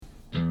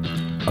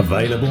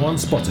Available on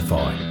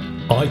Spotify,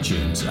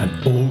 iTunes and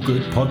all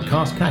good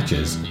podcast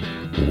catchers.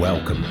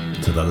 Welcome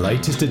to the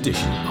latest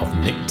edition of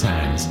Nick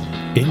Tan's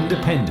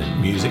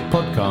independent music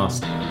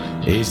podcast,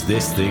 Is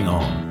This Thing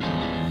On?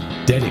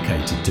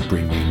 Dedicated to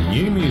bring you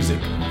new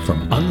music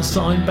from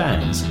unsigned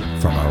bands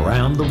from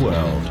around the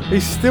world.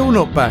 He's still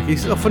not back.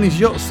 He's off on his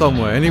yacht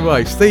somewhere.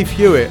 Anyway, Steve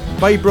Hewitt,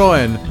 Bay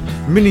Bryan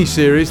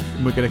mini-series.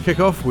 And we're going to kick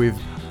off with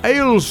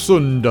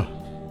Ailsund.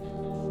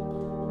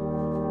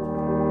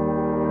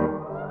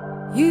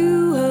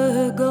 You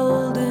were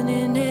golden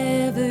in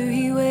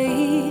every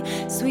way,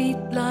 sweet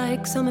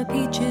like summer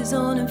peaches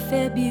on a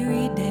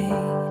February day,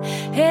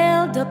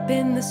 held up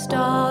in the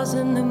stars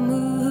and the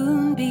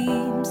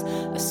moonbeams,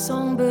 a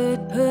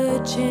songbird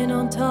perching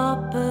on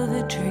top of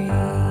a tree,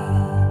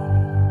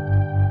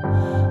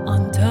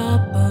 on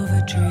top of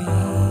a tree.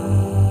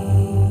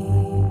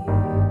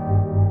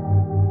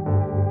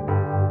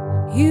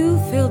 You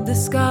filled the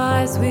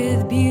skies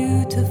with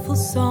beautiful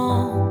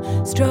song,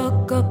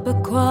 struck up a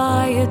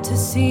choir to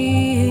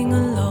sing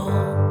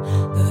along.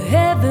 The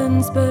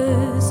heavens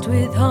burst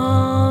with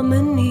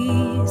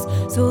harmonies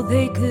so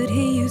they could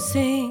hear you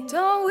sing.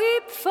 Don't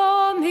weep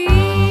for me,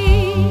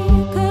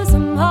 'cause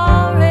I'm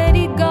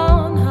already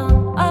gone.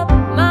 Hung up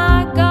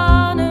my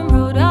gun and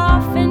rode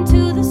off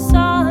into the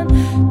sun.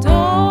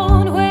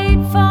 Don't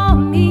wait for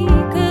me,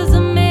 'cause I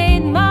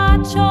made my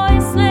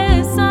choice.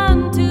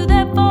 Listen to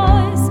their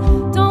voice.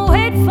 Don't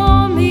wait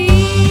for me.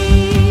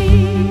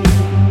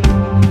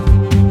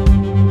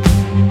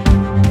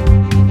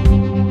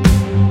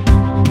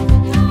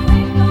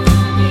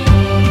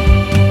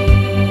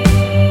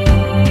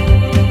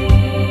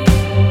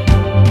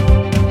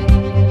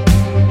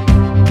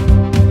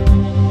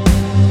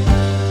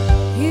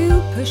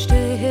 You pushed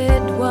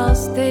ahead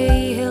whilst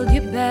they held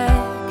you back.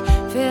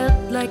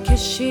 Felt like your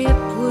ship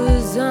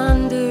was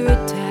under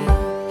attack.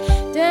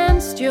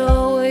 Danced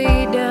your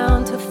way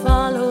down to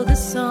follow the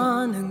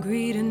sun and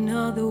greet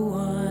another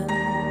one.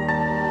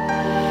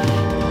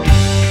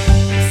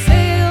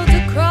 Sailed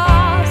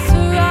across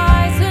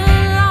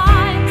horizon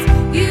lines.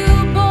 You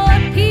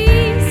brought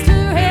peace to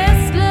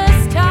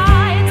restless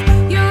tides.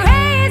 You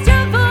raised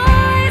your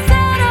voice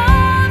out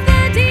of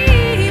the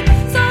deep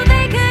so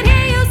they could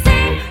hear you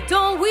sing.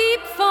 Don't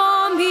weep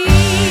for me,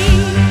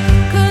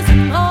 'cause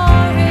I'm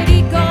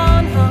already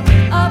gone. Hung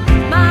up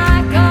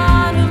my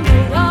gun and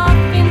rode off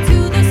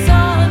into the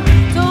sun.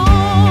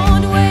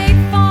 Don't wait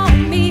for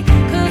me,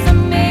 'cause I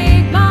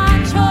made my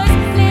choice.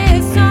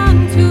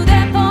 Listen to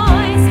their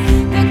voice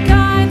that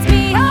guides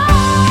me on,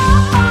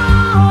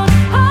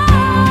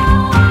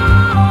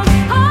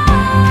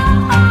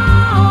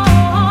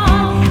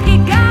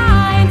 It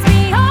guides me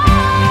on,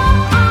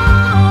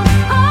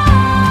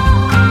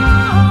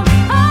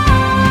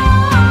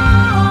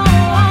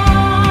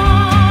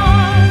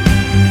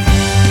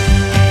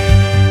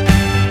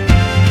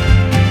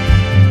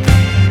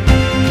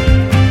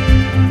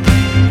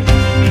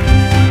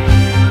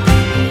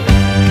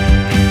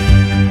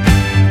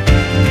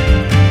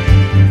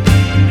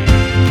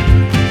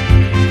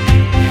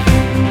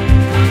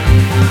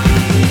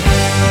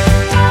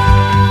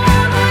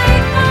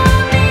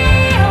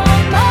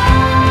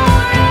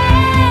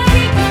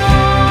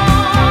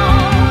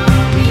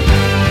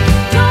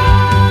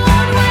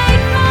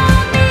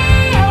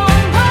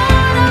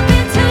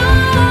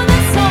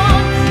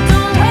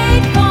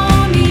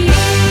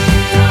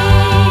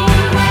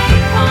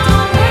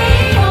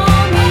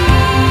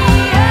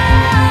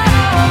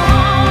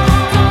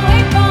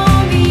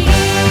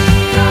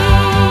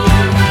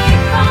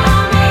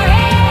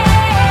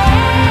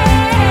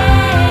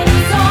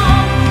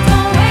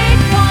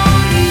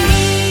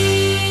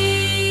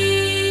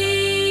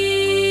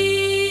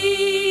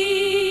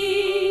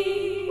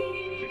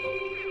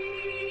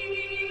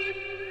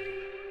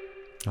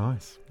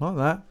 Nice.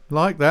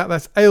 Like that.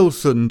 That's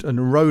Ailsund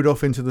and Rode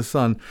Off into the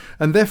Sun.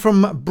 And they're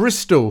from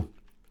Bristol.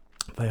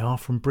 They are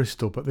from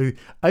Bristol, but the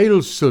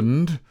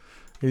Ailsund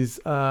is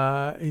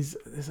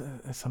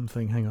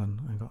something. Hang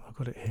on, I've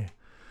got it here.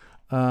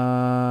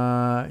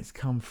 It's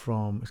come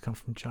from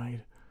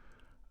Jade.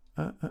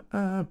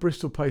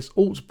 Bristol-based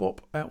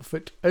alt-bop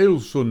outfit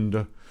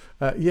Ailsund.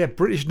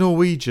 British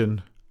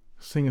Norwegian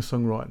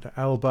singer-songwriter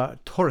Alba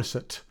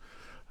Torresett.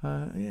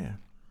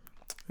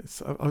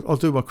 I'll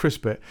do my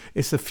crisp bit.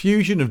 It's a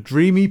fusion of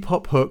dreamy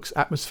pop hooks,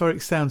 atmospheric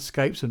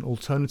soundscapes and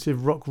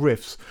alternative rock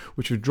riffs,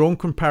 which have drawn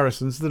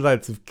comparisons to the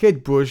lads of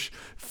Kid Bush,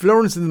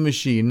 Florence and the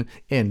Machine,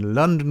 and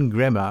London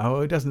Grammar.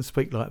 Oh, he doesn't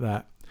speak like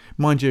that.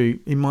 Mind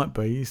you, he might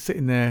be. He's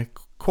sitting there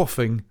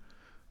coughing.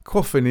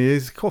 Coughing he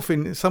is.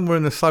 Coughing somewhere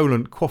in the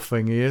Solent.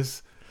 Coughing he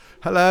is.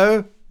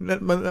 Hello?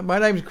 My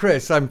name's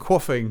Chris. I'm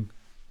coughing.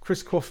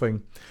 Chris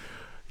coughing.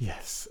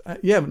 Yes.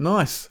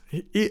 Nice.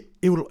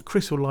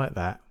 Chris will like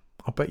that.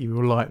 I bet you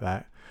will like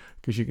that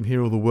because you can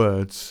hear all the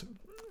words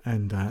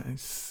and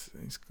it's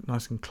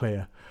nice and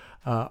clear.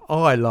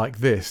 I like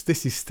this.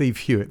 This is Steve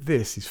Hewitt.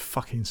 This is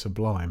fucking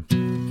sublime.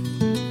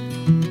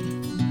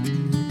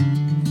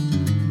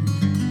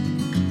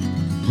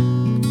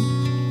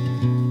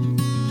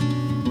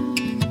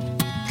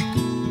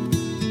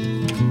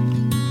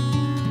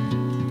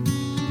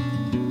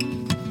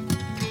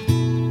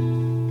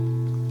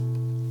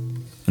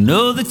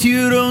 know that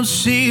you don't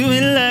see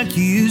me like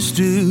you used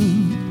to.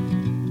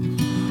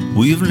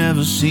 We've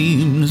never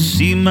seemed to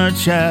see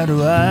much eye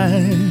to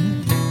eye.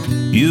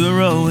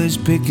 You're always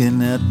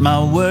picking at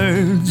my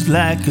words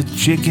like a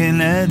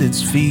chicken at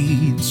its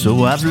feet.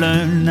 So I've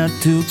learned not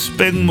to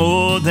expect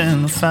more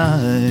than a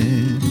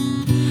fight.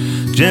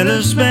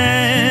 Jealous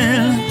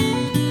man,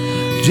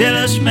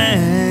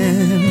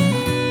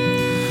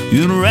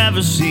 you'd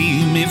rather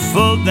see me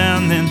fall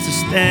down than to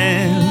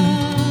stand.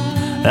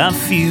 I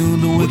feel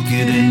the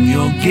wicked in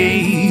your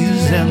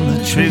gaze and the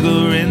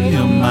trigger in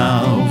your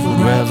mouth. Would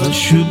rather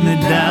shoot me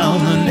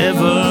down than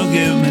ever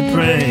give me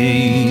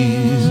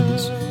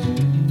praise.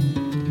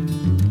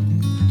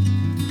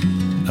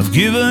 I've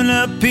given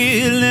up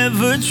here,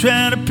 never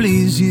trying to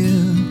please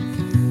you,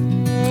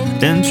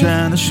 and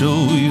trying to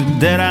show you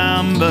that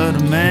I'm but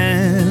a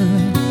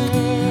man.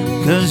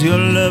 'Cause your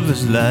love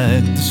is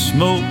like the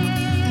smoke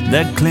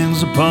that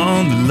clings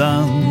upon the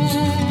lungs,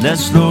 that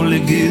slowly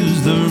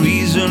gives the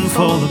reason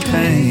for the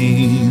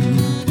pain.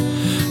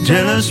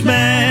 Jealous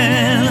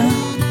man,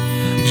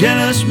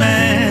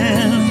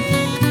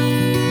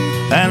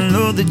 I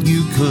know that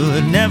you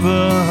could never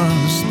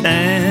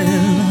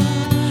understand,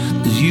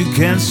 'cause you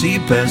can't see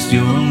past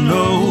your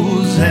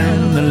nose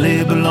and the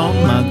label on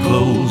my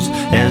clothes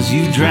as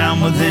you drown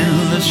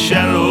within the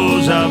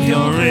shallows of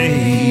your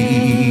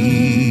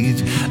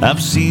rage.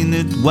 I've seen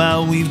it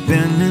while we've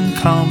been in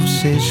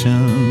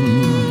conversation,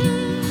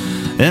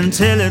 and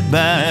tell it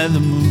by the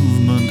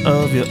movement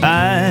of your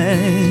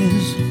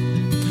eyes.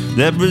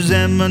 That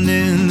resentment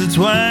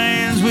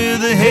intertwines with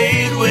the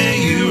hate where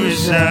you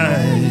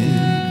reside.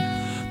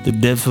 The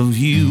death of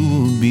you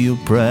will be your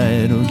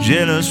pride, oh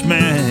jealous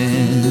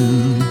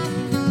man.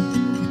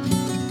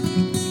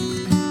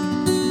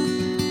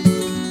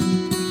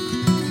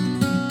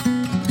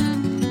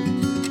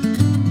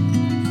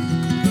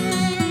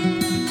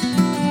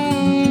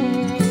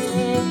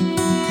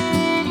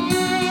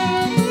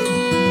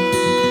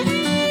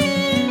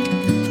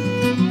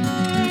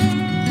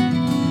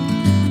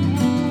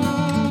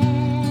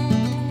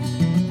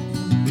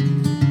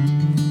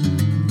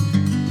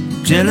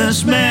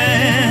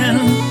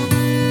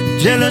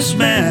 Jealous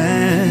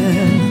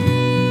man,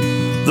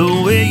 the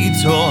way you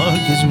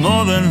talk is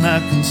more than I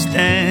can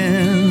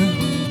stand.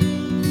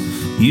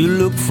 You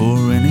look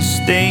for any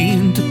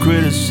stain to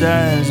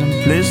criticize and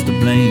place the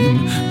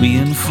blame,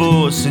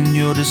 reinforcing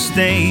your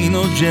disdain,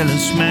 oh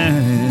jealous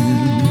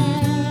man.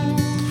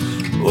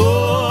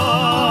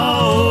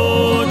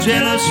 Oh,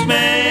 jealous man.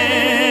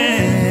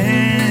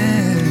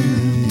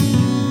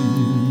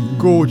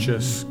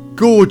 Gorgeous.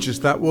 Gorgeous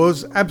that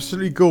was,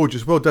 absolutely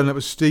gorgeous. Well done, that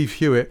was Steve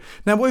Hewitt.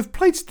 Now we've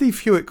played Steve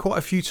Hewitt quite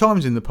a few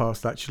times in the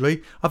past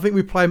actually. I think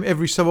we play him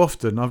every so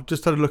often. I've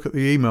just had a look at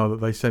the email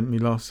that they sent me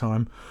last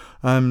time,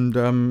 and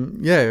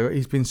yeah,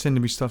 he's been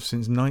sending me stuff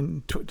since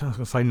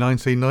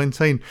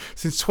 1919,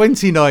 since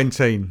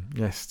 2019.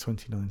 Yes,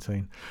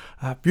 2019.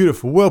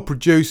 Beautiful, well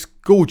produced,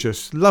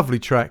 gorgeous, lovely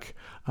track,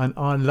 and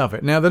I love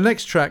it. Now the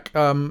next track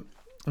I'm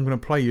going to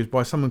play you is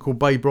by someone called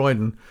Bay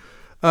Bryden.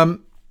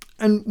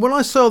 And when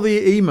I saw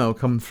the email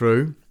come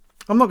through,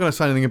 I'm not going to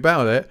say anything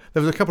about it.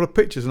 There was a couple of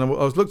pictures, and I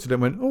was looked at it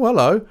and went, "Oh,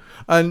 hello,"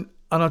 and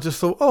I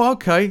just thought, "Oh,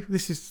 okay,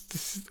 this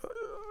is."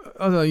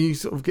 I don't know. You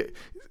sort of get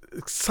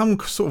some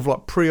sort of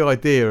like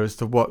pre-idea as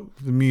to what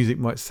the music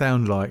might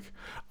sound like,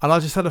 and I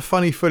just had a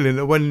funny feeling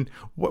that when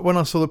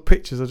I saw the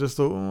pictures, I just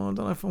thought, "Oh, I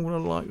don't know if I'm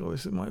going to like all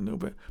this. It might a little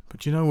bit,"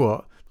 but you know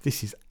what?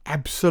 This is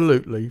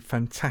absolutely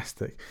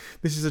fantastic.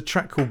 This is a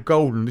track called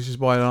Golden. This is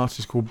by an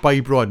artist called Bay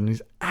Bryden.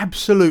 It's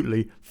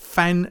absolutely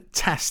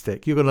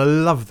fantastic. You're going to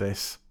love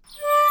this.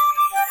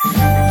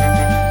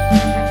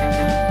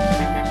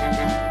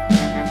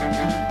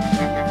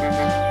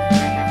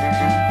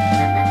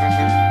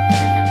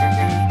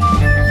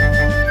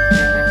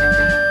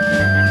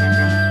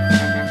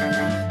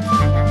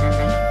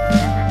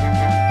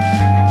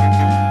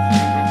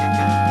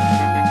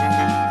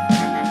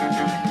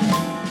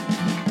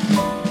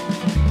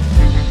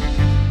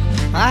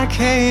 I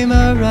came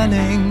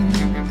a-running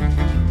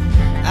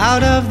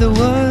out of the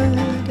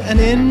wood and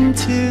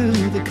into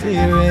the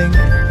clearing.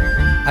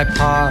 I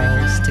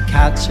paused to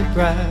catch a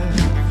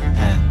breath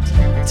and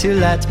to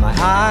let my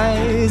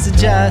eyes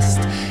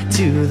adjust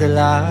to the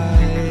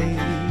light.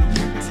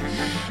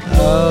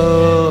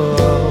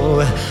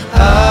 Oh, I've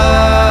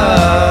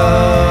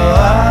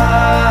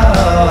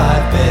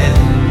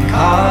been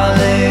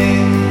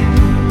calling.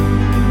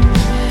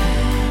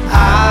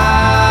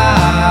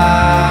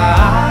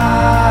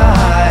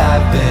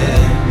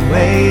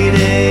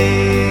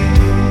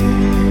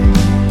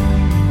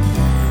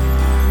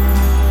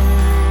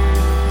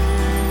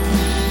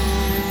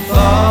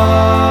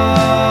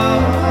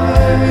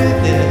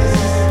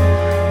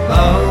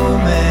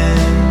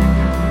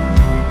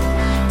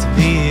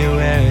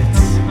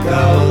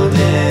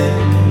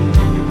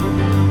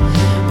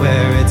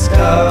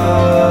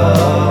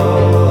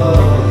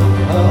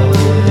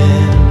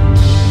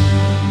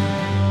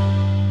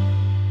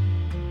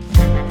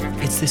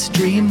 This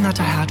dream that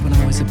I had when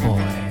I was a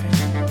boy.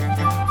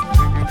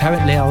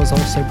 Apparently I was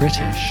also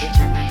British.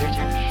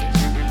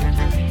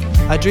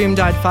 I dreamed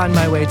I'd find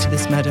my way to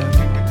this meadow,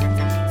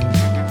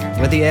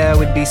 where the air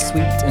would be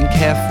sweet and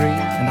carefree,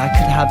 and I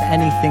could have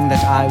anything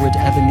that I would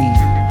ever need.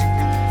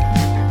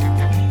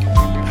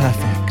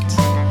 Perfect.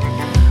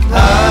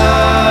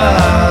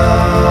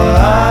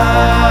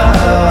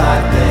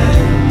 I've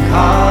been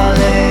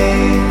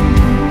calling.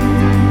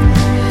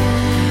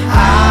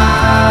 I've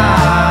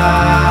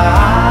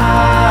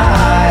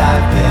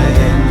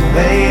been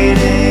waiting.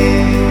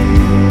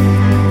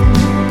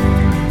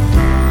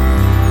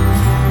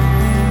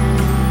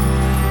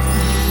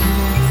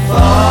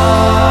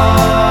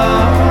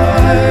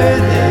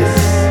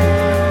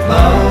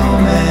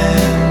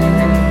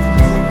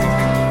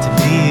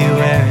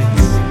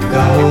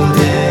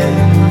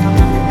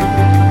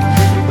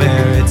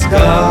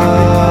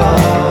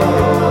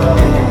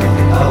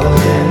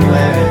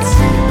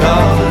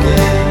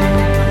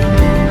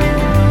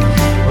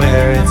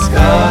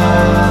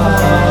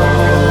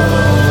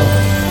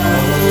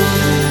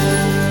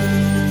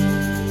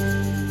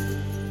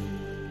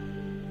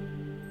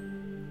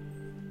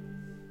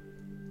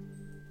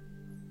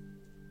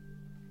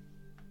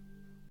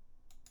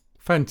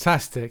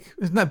 Fantastic.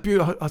 Isn't that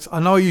beautiful? I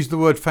know I use the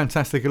word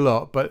fantastic a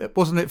lot, but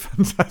wasn't it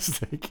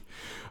fantastic?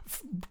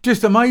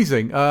 Just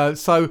amazing.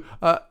 This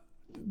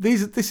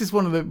is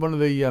one of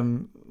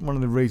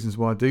the reasons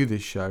why I do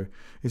this show,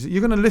 is that you're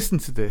going to listen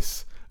to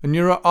this and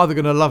you're either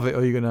going to love it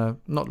or you're going to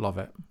not love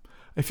it.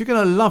 If you're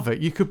going to love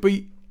it, you could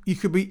be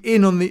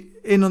in on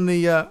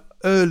the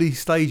early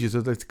stages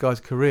of this guy's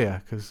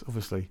career, because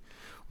obviously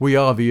we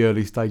are the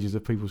early stages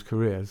of people's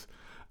careers.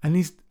 And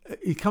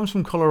he comes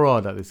from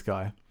Colorado, this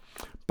guy.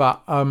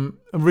 But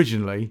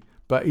originally,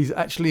 he's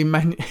actually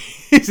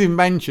he's in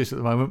Manchester at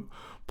the moment.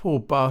 Poor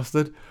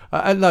bastard.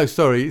 No,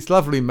 sorry, it's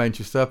lovely in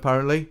Manchester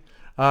apparently.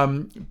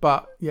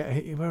 But yeah,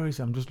 where is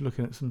he? I'm just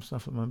looking at some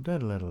stuff at the moment.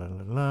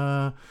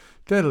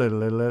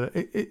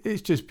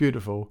 It's just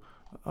beautiful.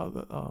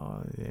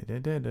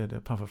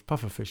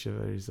 Pufferfish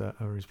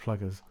are his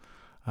pluggers.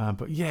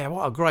 But yeah,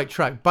 what a great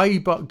track. Bay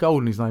But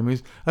Golden, his name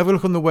is. Have a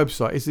look on the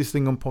website. Is this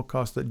thing on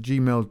podcast at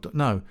gmail?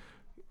 No.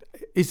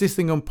 Is this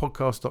thing on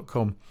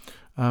podcast.com?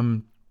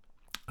 And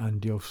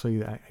you'll see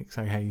that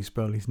exactly how you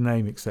spell his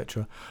name,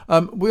 etc.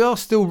 We are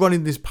still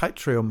running this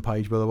Patreon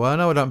page, by the way. I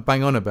know I don't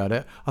bang on about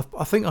it.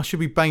 I think I should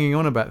be banging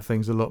on about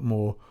things a lot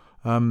more.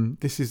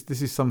 This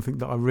is something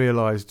that I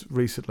realised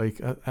recently,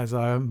 as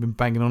I haven't been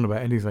banging on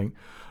about anything.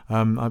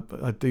 I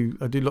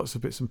do lots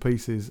of bits and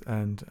pieces,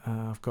 and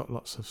I've got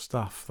lots of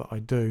stuff that I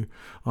do,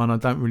 and I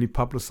don't really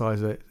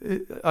publicise it.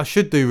 I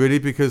should do really,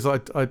 because I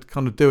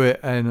kind of do it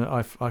and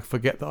I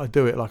forget that I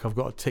do it. Like I've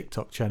got a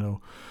TikTok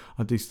channel.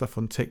 I do stuff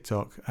on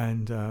TikTok,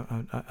 and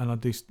I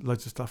do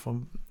loads of stuff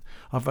on.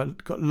 I've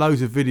got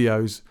loads of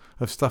videos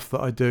of stuff that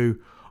I do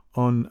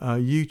on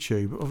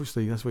YouTube.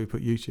 Obviously, that's where you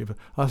put YouTube.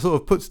 I sort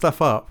of put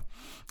stuff up,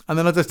 and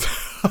then I just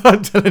I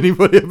don't tell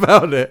anybody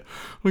about it.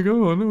 I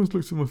go, oh, no one's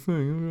looked at my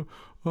thing. I go,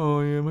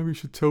 oh yeah, maybe you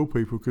should tell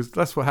people, because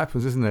that's what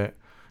happens, isn't it?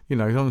 You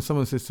know,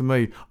 someone says to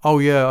me, oh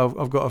yeah,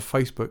 I've got a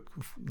Facebook.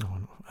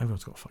 No,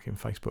 everyone's got a fucking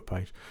Facebook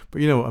page,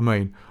 but you know what I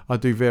mean. I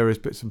do various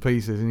bits and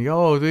pieces, and you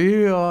go, oh, do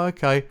you? Oh,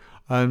 okay.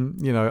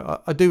 And you know,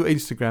 I do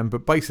Instagram,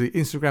 but basically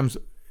Instagram's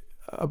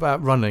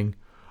about running.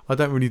 I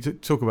don't really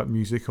talk about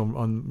music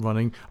on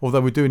running,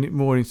 although we're doing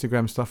more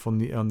Instagram stuff on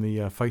the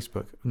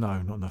Facebook.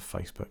 No, not on the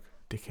Facebook,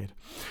 dickhead.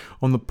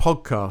 On the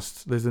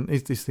podcast, there's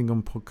Is This Thing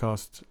on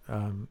Podcast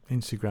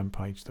Instagram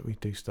page that we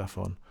do stuff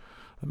on.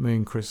 That me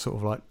and Chris sort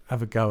of like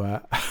have a go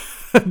at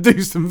and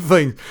do some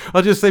things.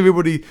 I just say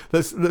everybody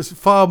that's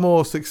far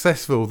more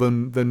successful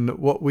than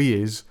what we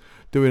is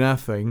doing our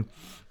thing,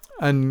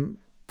 and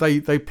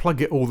they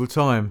plug it all the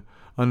time.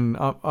 And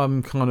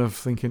I'm kind of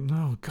thinking,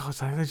 oh God,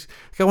 they just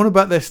go on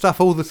about their stuff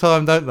all the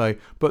time, don't they?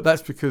 But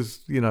that's because,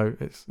 you know,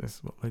 it's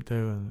what they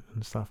do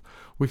and stuff.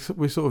 We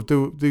sort of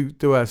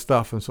do our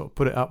stuff and sort of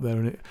put it up there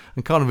and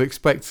kind of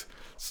expect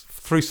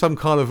through some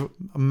kind of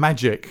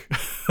magic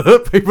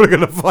that people are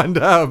going to find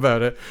out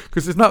about it,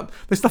 because there's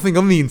nothing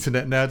on the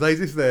internet nowadays,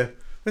 is there?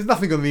 There's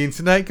nothing on the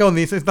internet. Go on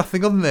the internet, there's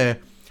nothing on there.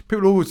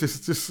 People are always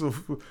just sort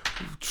of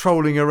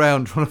trolling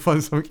around trying to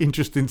find something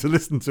interesting to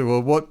listen to or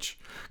watch,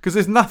 because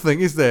there's nothing,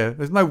 is there?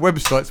 There's no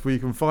websites where you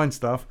can find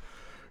stuff.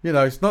 You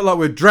know, it's not like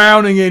we're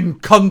drowning in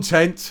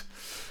content.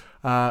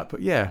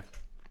 But yeah.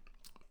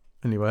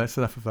 Anyway, that's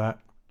enough of that.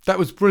 That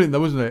was brilliant though,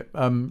 wasn't it?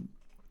 I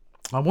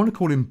want to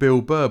call him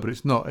Bill Burr, but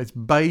it's not. It's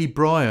Bay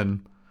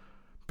Bryan.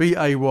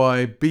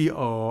 Baybryon.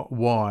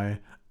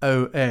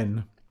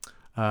 And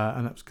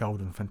that was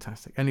golden.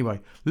 Fantastic.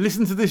 Anyway,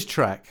 listen to this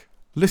track.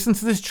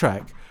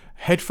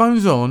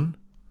 Headphones on.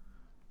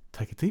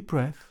 Take a deep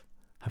breath.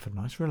 Have a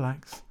nice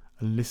relax.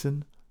 And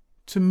listen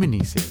to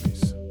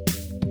mini-series.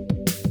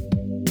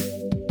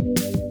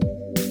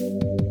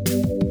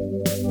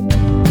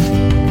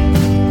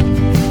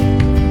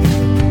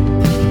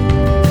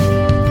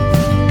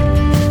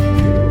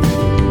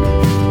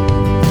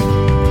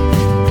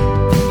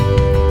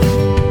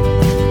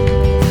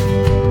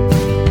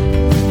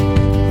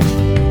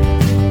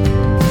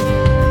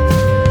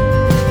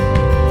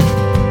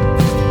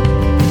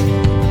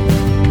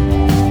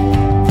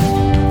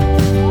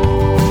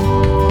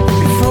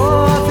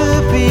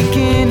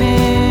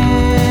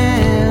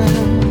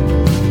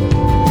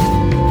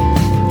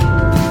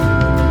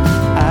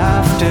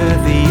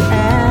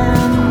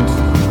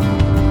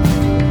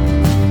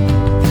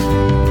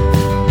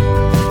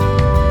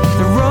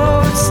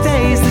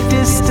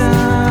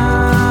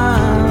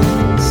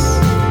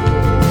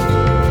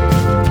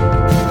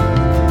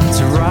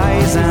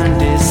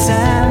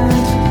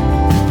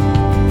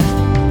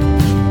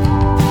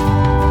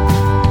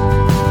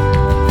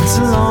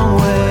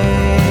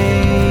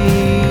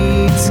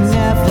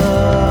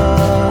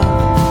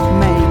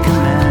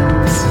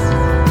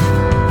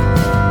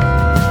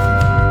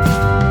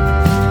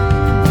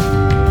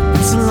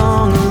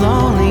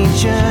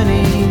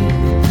 journey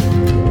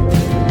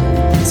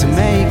to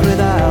make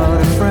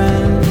without a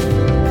friend.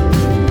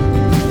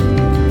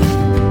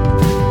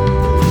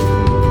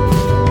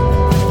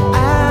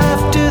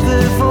 After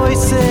the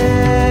voices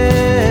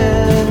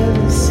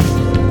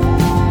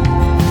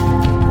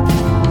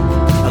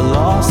are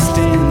lost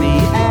in the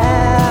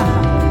air,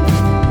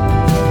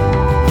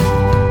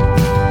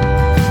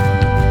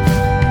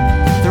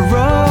 the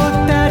road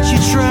that you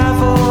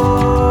travel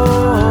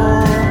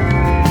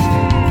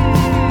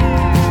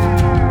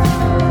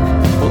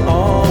will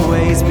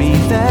always be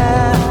there.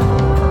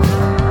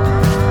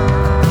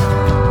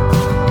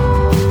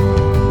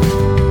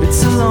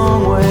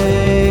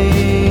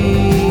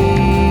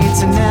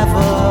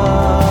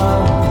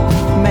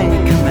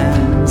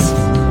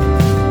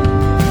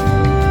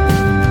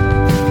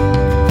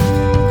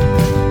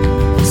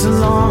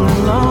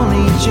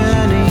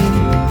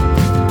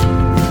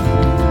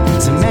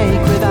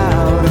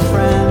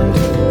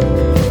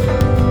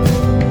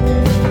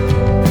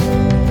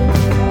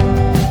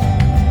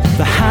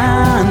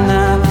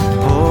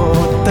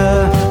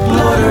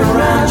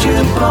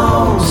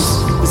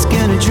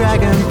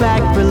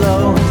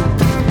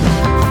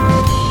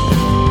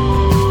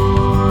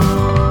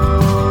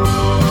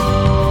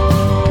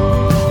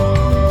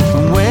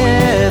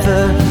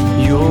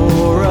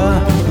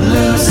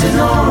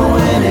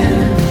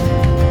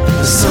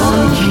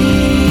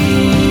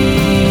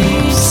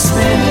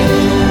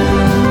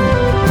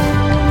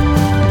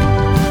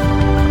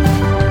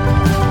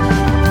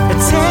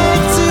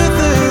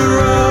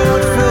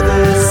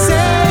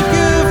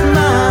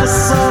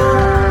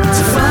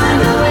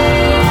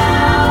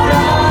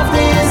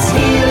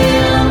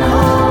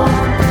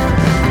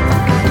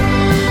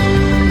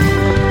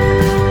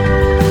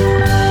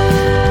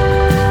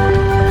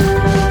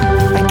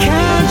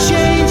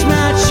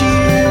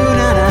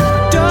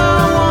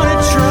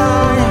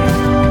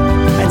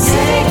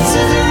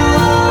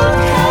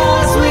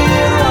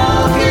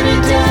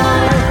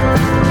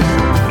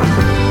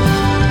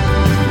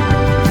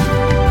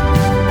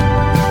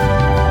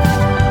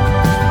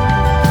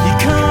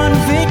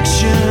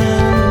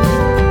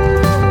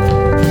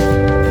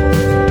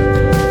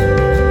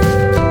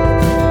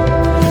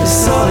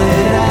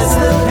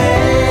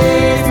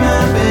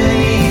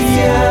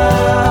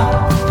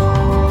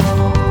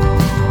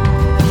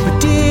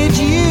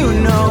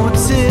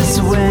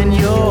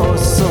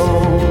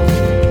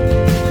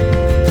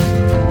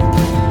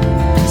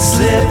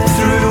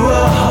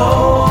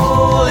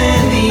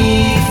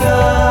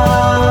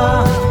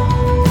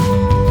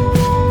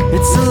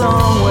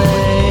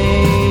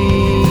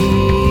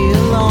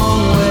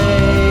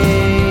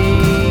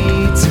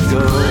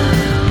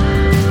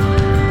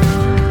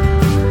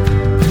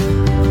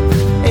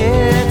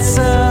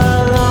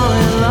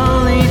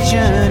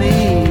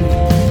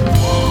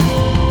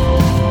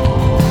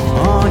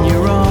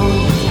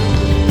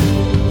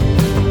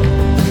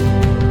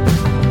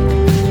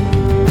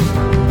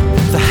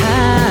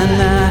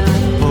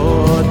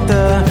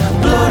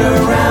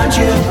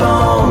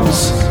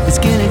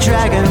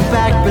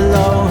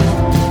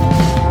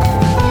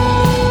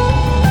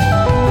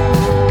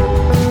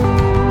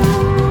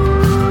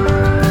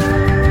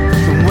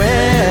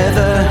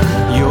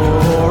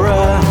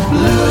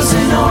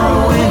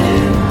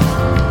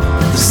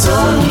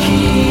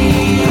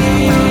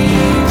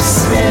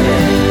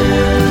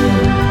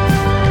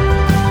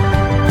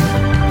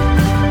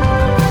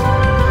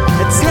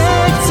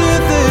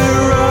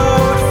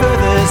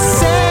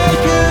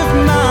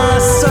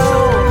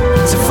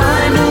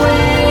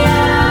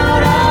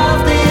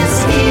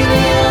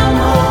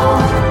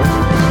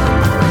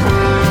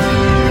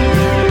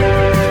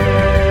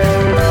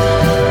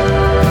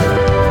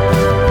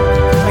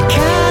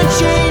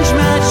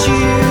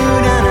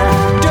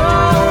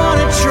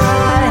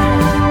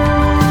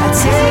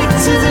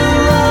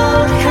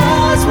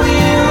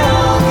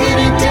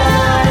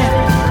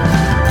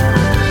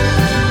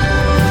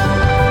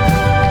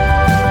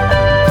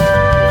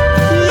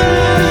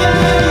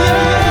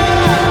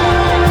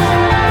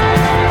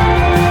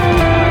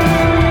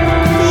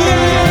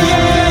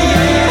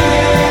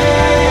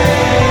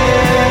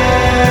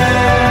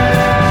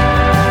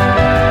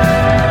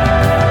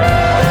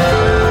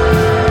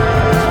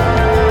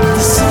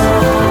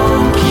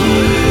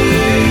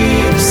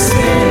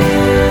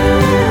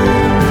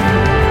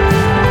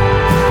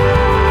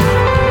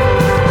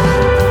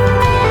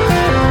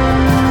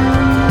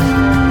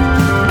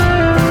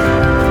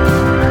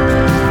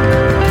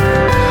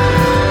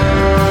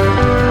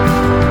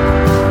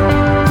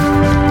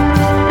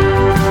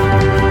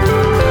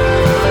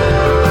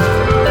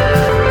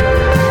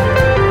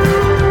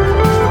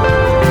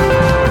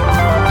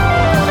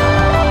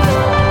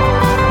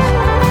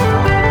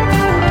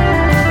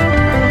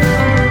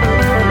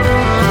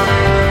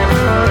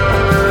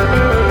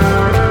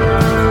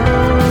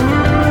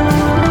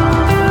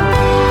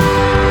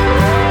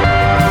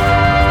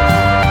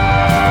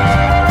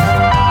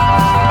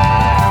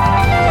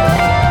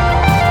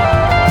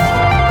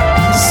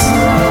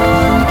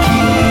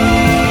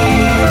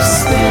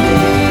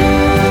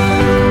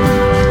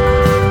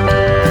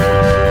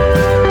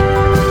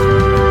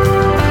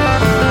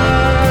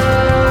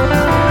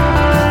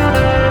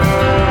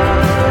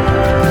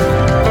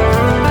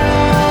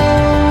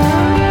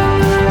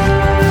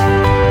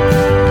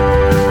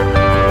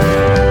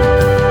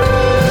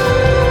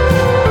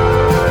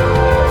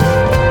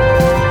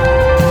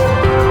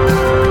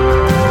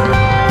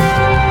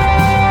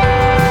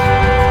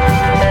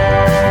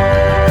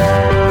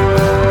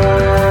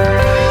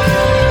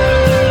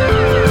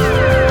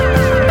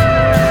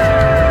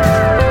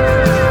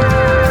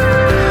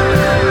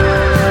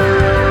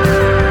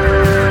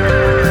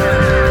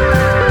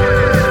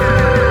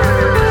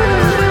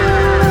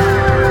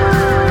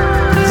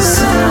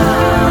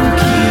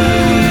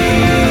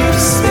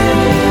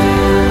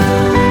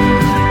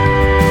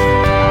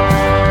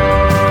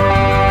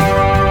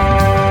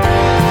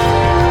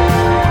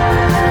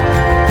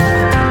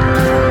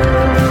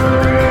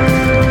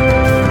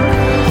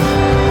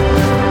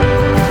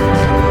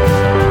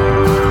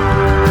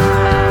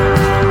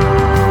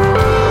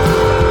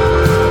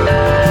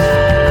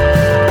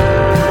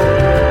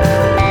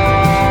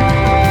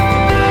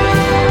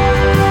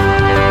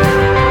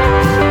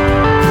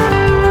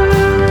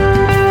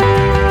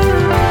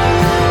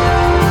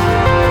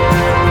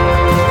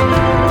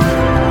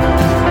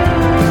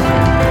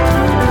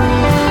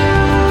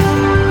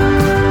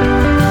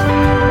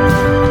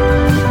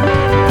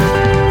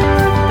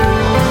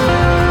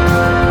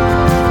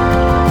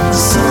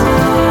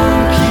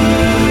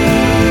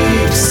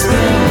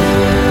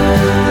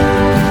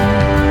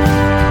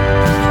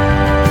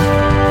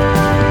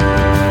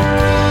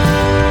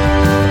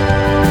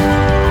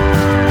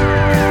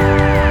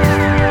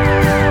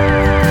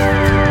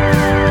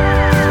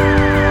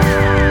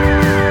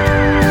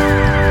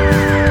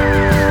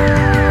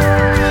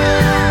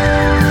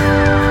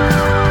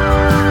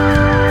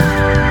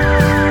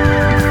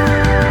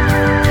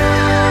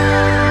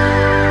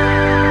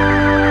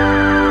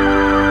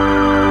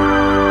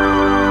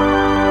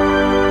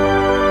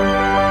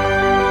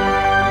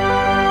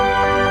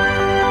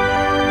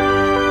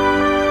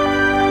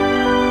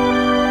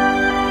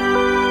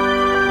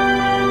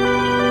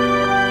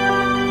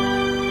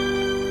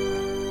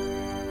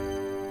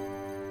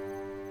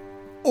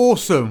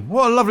 Awesome.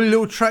 What a lovely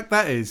little track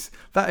that is.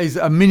 That is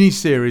a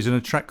mini-series and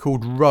a track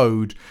called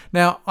Road.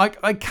 Now,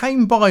 I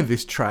came by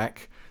this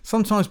track.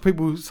 Sometimes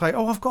people say,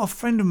 oh, I've got a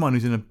friend of mine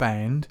who's in a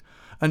band.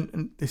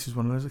 And this is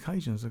one of those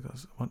occasions. I've got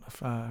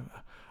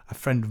a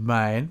friend of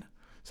mine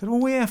said,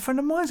 oh, yeah, a friend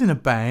of mine's in a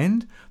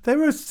band. It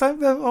was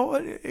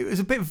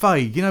a bit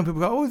vague. You know, people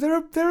go, oh,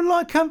 they're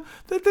like,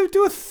 they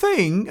do a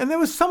thing. And there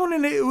was someone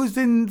in it who was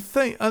in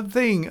a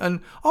thing.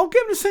 And I'll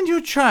get them to send you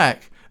a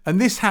track.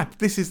 And this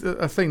is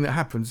a thing that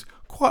happens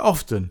quite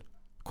often.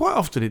 Quite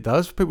often it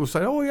does. People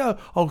say, oh, yeah,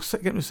 I'll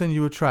get them to send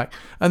you a track.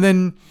 And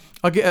then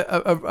I get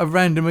a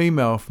random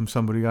email from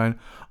somebody going,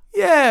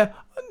 yeah,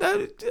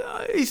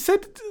 he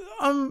said,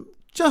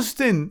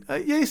 Justin,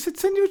 he said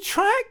send you a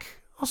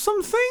track or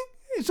something.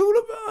 It's all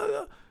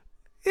about,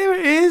 here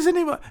it is.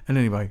 Anyway,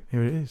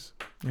 here it is.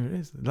 Here it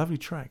is. Lovely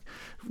track.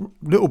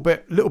 Little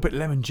bit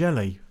lemon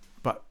jelly,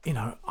 but, you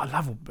know, I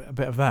love a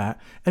bit of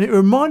that. And it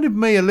reminded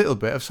me a little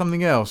bit of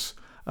something else,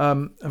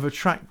 of a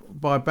track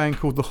by a band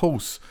called The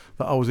Horse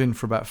that I was in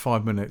for about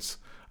 5 minutes.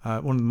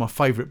 One of my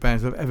favourite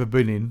bands I've ever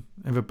been in,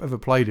 ever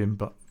played in,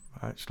 but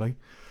actually.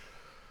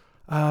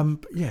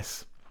 But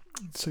yes,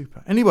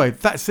 super. Anyway,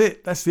 that's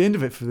it. That's the end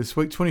of it for this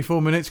week.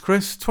 24 minutes,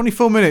 Chris.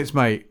 24 minutes,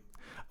 mate.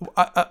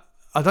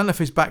 I don't know if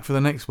he's back for the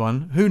next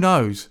one. Who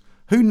knows?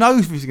 Who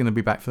knows if he's going to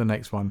be back for the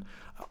next one?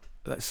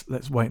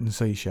 Let's wait and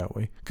see, shall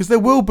we? Because there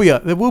will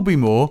be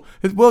more.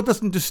 The world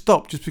doesn't just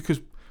stop just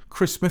because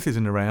Chris Smith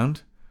isn't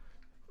around.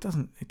 It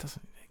doesn't. It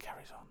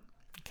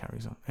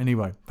carries on.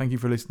 Anyway, thank you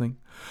for listening.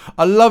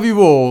 I love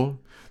you all.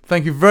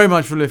 Thank you very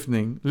much for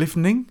listening.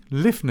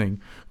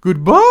 Listening.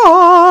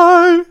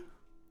 Goodbye.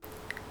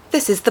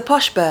 This is The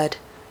Posh Bird,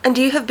 and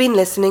you have been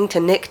listening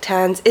to Nick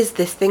Tan's Is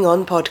This Thing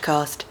On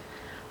podcast.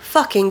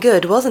 Fucking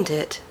good, wasn't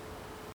it?